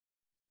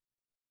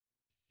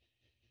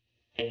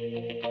I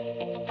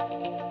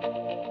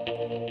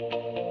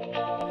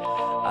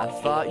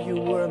thought you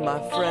were my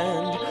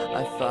friend,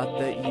 I thought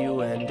that you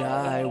and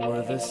I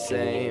were the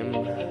same.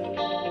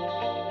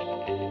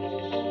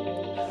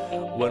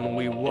 When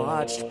we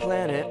watched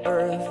Planet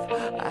Earth,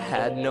 I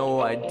had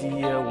no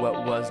idea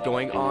what was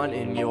going on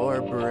in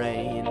your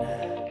brain.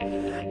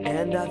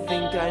 And I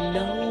think I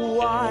know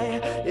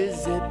why.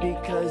 Is it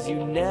because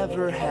you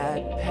never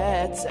had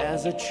pets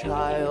as a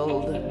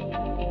child?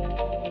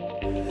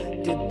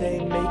 Did they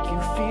make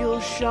you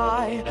feel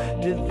shy?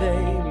 Did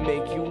they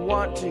make you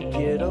want to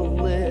get a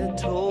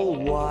little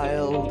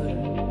wild?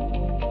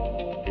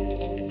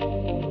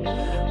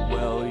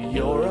 Well,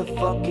 you're a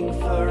fucking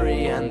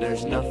furry, and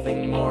there's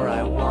nothing more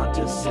I want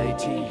to say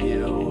to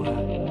you.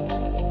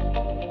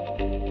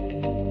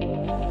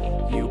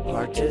 You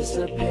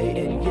participate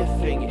in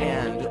yiffing,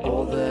 and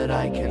all that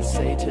I can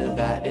say to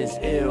that is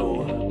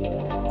ew.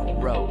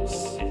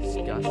 Gross.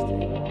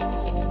 Disgusting.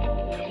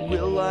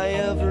 Will I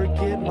ever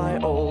get my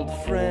old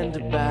friend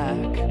back?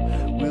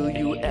 Will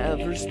you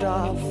ever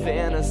stop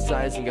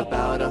fantasizing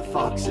about a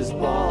fox's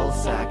ball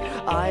sack?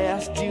 I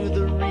asked you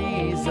the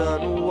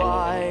reason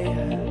why,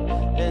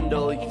 and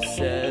all you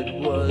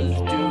said was,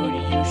 dude,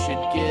 you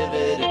should give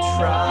it a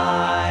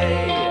try.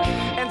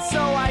 And so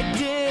I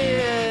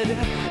did,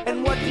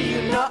 and what do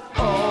you know?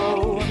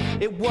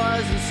 It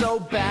wasn't so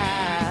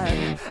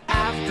bad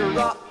after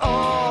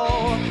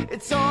all.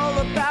 It's all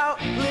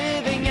about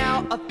living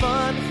out a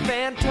fun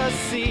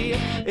fantasy.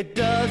 It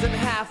doesn't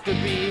have to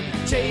be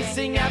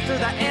chasing after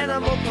that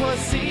animal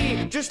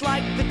pussy. Just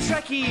like the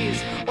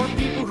Trekkies or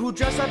people who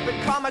dress up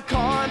at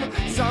Comic-Con.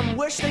 Some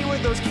wish they were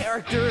those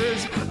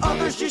characters,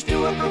 others just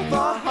do it for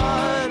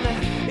fun.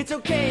 It's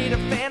okay to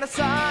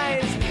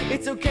fantasize,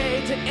 it's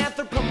okay to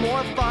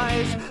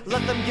anthropomorphize.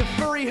 Let them give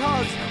furry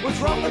hugs. What's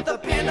wrong with the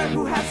panda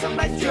who has some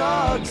nice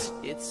drugs?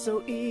 It's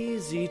so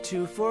easy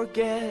to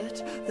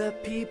forget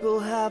that people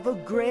have a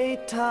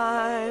great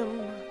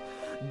time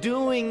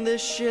doing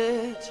this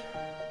shit.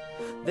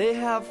 They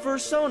have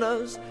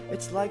fursonas,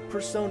 it's like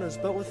personas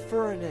but with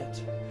fur in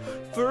it.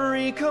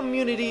 Furry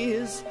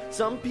communities,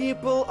 some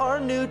people are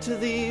new to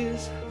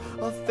these.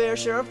 A fair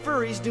share of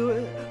furries do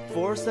it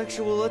for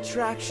sexual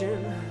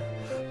attraction.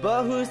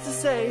 But who's to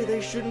say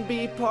they shouldn't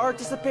be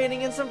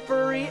participating in some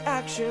furry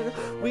action?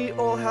 We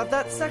all have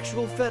that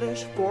sexual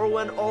fetish for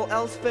when all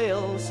else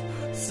fails.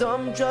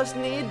 Some just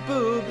need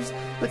boobs,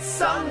 but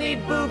some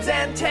need boobs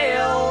and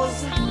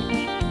tails.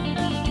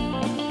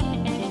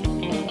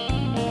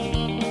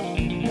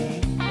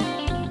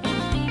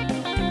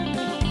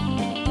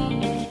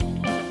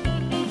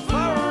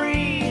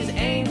 Furries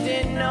ain't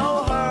in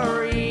no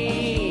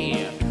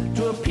hurry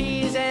to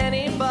appease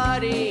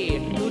anybody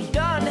who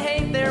done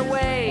hate their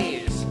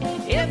ways.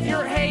 If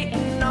you're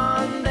hating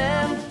on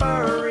them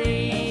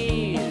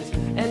furries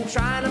and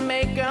trying to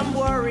make them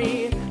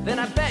worry, then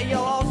I bet you'll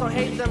also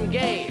hate them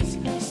gays.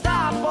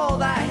 Stop all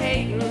that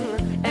hating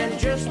and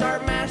just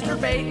start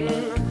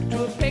masturbating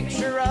to a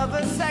picture of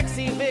a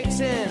sexy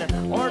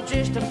vixen, or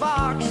just a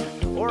fox,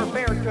 or a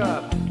bear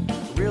cub.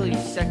 Really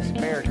sexy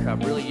bear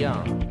cub, really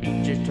young,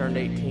 just turned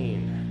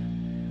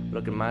 18,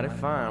 looking mighty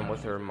fine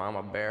with her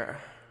mama bear.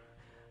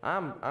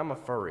 I'm a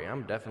furry,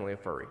 I'm definitely a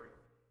furry.